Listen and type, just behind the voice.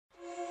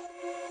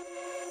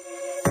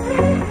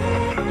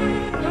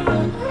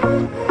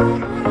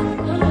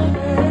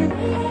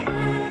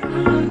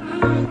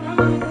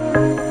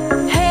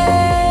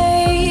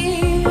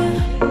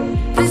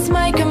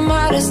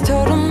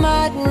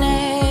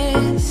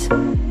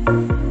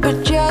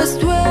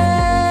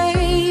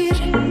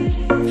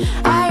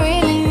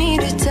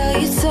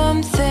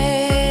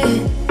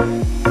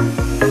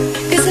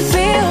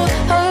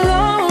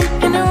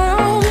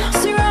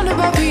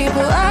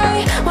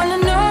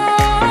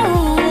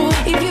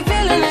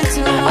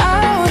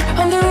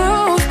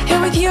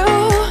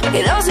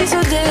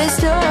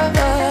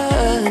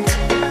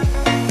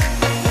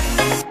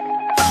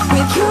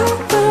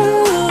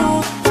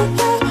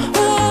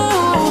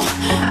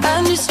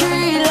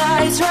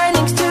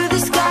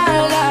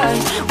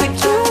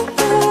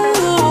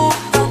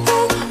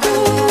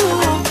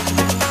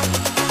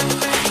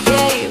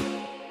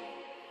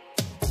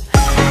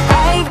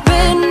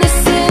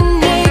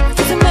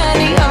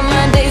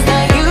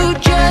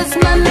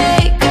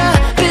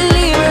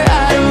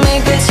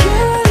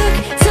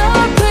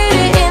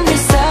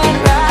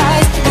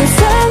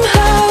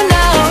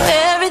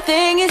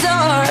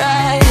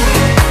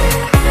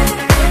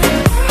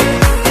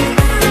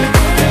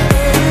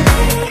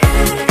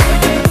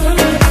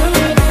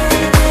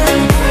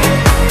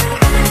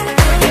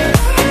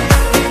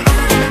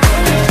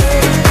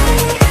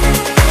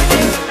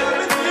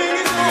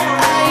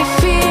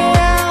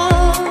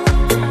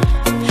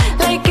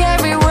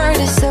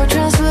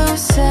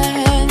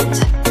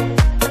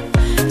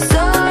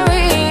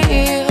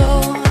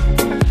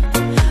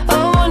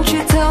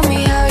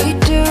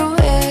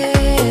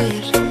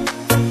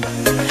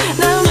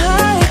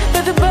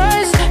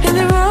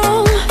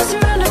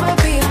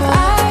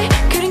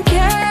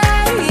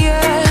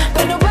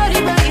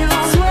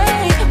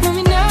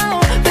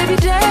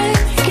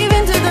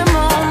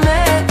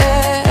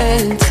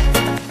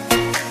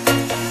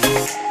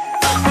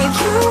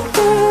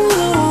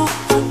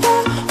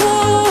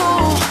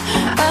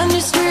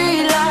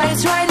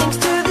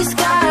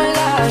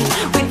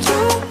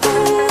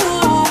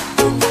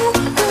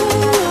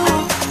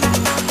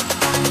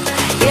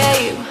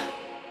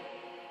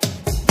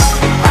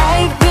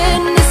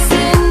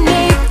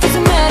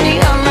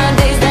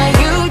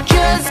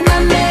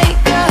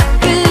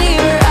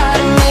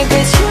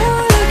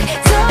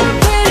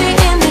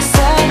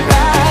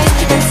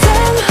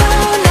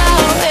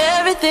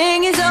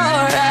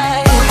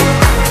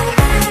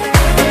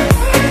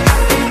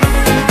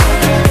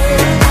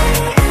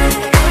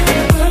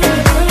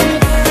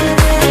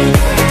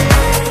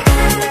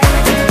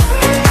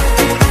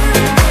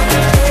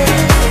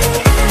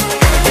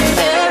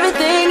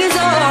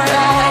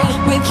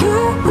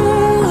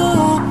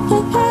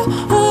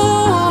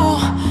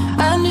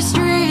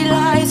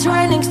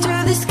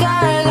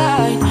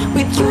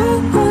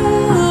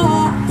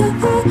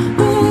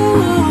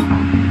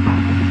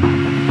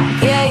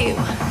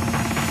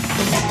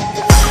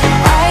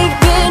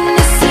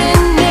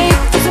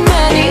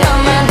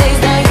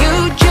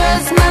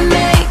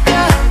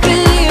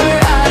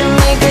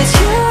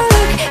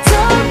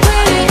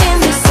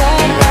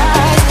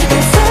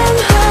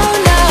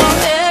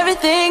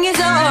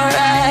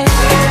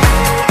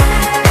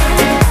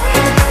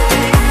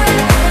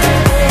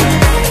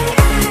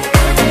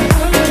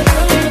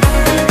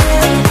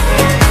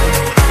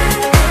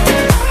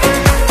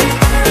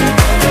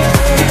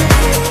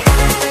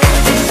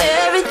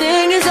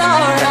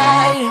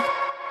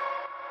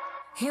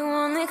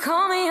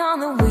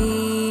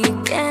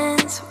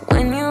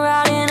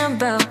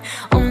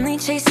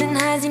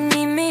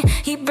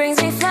He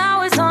brings me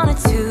flowers on a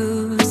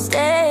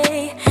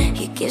Tuesday.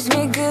 He gives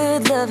me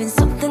good loving,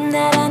 something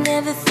that I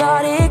never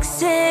thought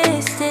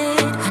existed.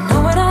 I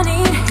know what I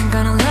need, ain't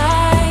gonna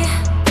lie.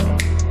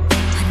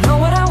 I know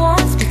what I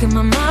want, speaking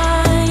my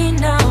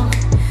mind now.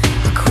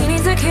 A queen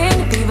needs a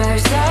king to be by her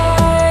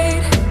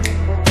side.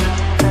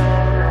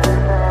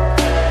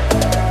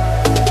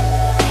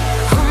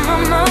 On my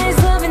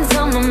mind's loving's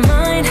on my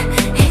mind.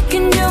 He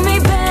can do me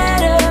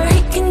better,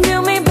 he can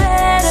do me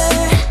better.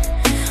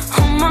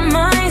 On my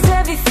mind's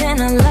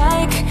everything I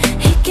like.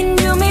 He can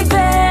do me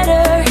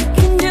better, he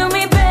can do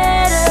me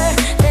better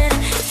than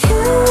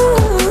you.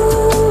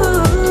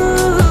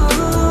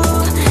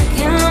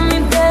 Can love me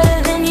better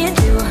than you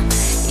do,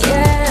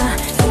 yeah.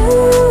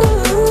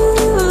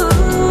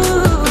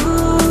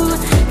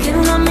 You can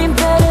love me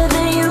better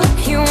than you.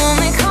 You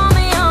only call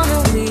me on the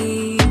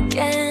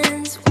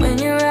weekends when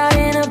you're out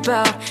and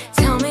about.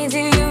 Tell me, do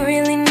you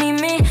really need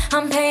me?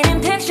 I'm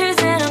painting pictures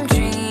and I'm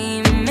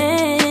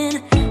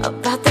dreaming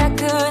about that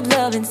good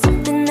loving,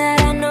 something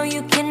that I know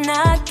you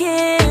cannot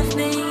give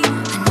me.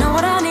 I know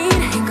what I need,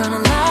 ain't gonna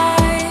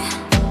lie.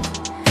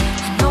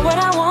 I know what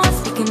I want,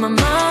 speaking my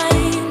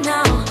mind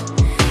now.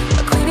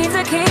 A queen needs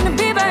a king to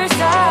be by her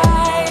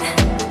side.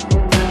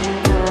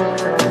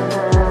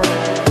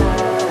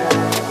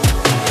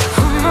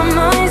 On my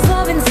mind's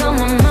loving's on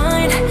my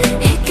mind.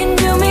 He can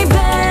do me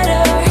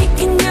better, he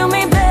can do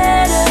me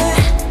better.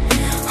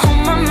 On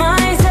my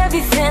mind's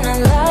everything I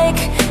like.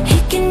 He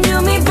can do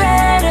me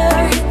better,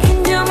 he can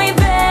do me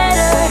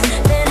better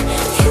than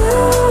you.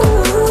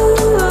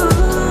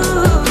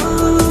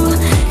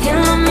 Can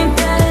love me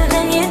better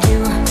than you do,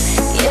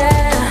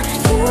 yeah.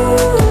 You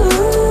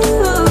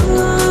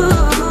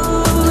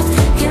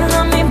can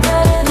love me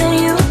better than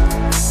you.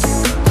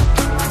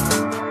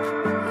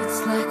 It's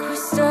like we're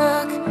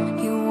stuck,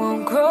 you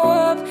won't grow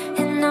up,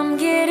 and I'm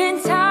getting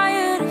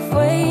tired of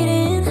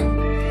waiting.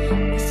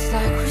 It's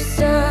like we're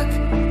stuck,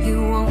 you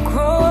won't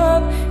grow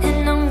up,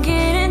 and I'm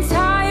getting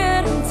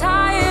tired, I'm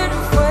tired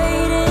of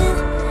waiting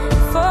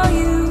for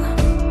you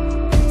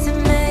to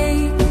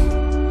make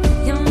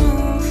your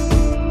move.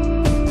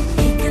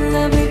 He can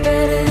love me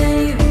better than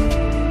you.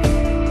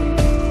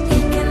 He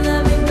can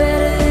love me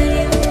better than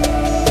you.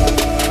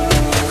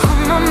 On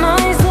my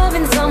mind's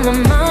loving's on my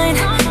mind.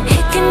 He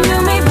can do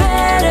me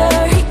better,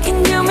 he can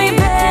do me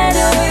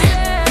better.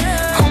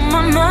 On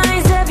my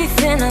mind's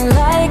everything I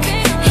like.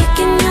 He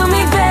can do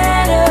me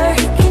better,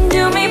 he can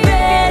do me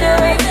better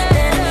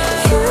than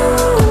you.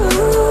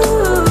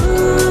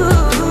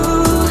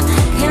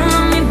 Can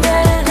love me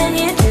better than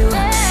you do,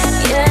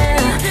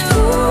 yeah.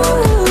 You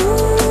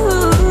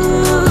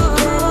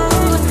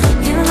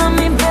can love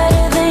me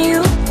better than you.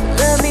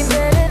 Love me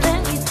better than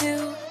you do.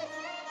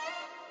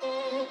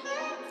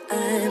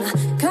 I'm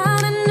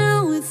kinda new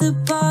with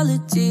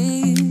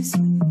apologies.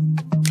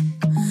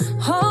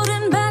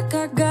 Holding back, I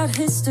got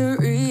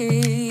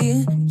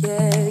history,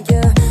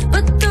 yeah.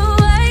 But the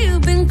way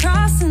you've been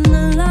crossing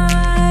the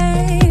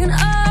line,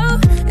 oh,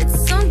 it's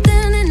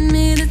something in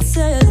me that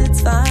says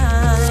it's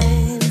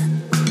fine.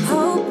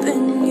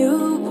 Hoping you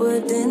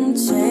wouldn't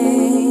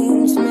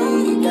change me.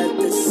 Got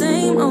the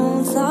same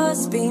old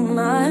thoughts, be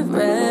my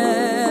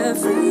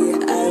referee.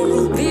 I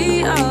will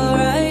be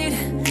alright,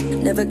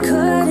 never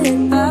cut it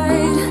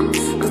right,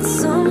 but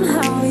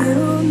somehow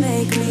you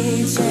make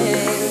me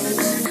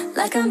change.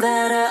 Like I'm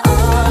better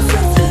off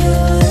with you.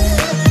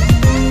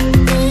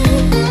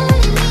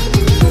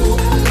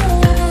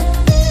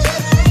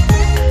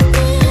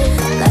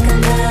 Like I'm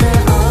better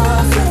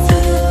off with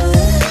you.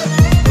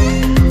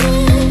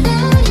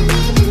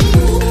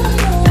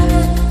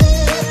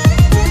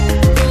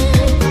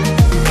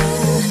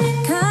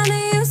 Kinda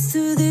used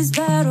to these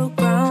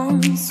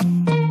battlegrounds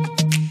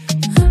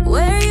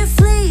where you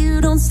flee,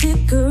 you don't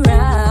stick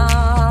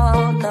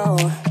around, no.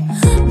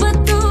 But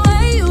the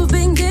way you've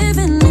been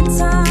giving me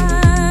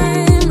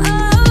time,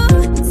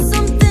 oh, it's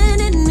something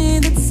in me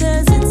that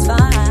says it's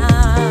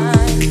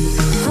fine.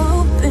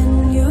 Hoping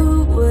you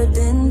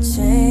wouldn't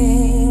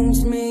change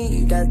me.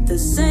 Got the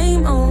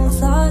same old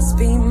thoughts,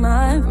 be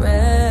my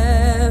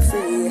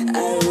referee.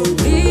 I will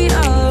be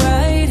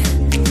alright,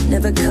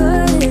 never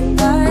cut it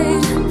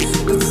right,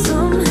 but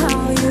somehow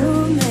you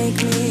make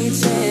me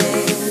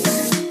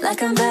change.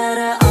 Like I'm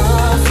better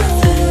off with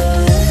you.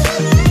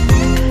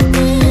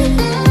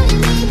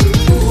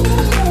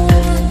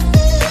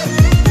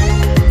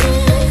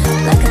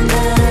 Like I'm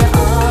better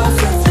off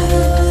with you.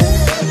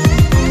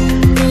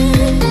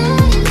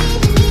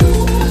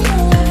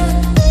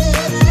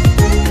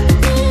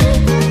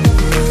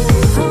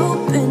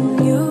 Hoping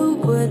you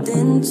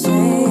wouldn't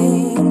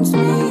change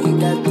me.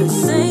 Got the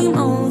same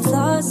old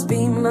thoughts,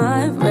 be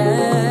my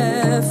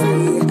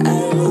referee. I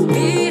will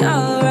be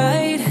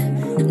alright,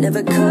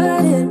 never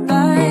cut it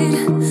right,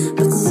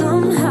 but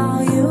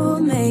somehow you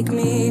make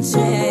me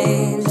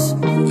change.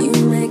 You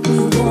make me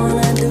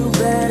wanna do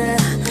better,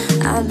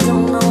 I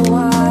don't know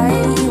why.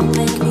 You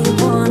make me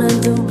wanna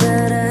do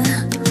better.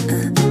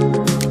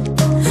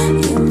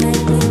 You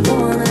make me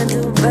wanna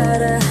do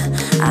better,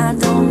 I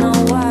don't know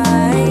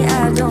why.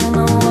 I don't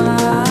know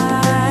why.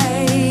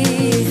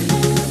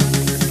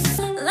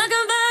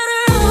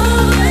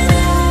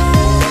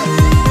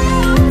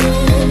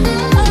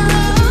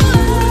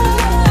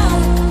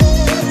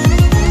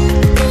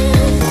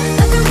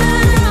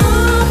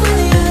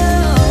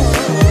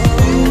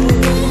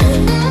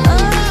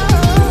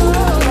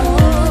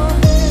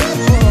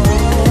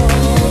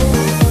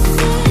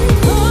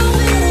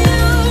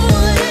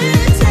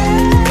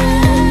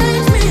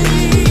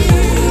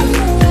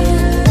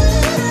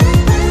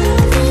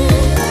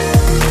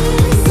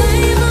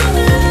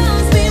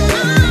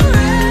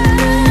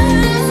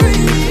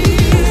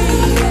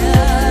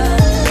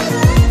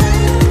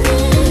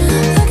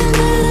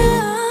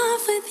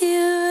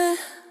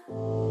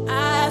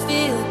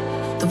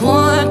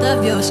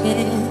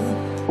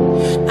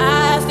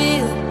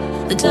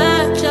 the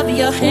touch of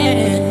your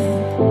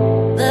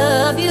hand.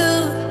 Love you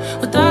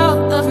with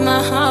all of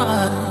my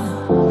heart,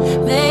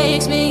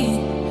 makes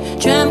me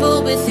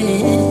tremble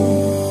within.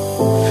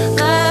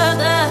 Love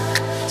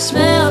the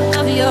smell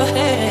of your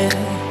hair.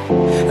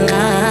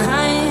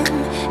 I'm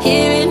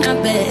here in a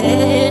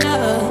bed.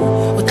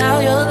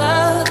 Without your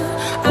love,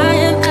 I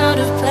am out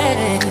of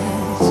place,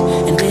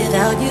 and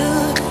without you,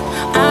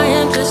 I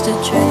am just a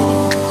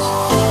trace.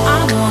 I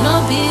wanna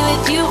be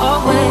with you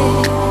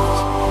always,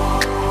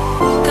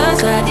 'cause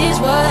that is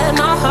what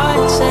my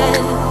heart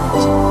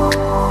says.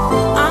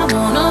 I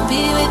wanna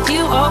be with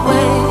you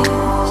always,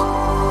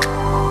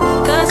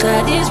 'cause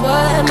that is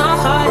what my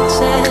heart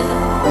says.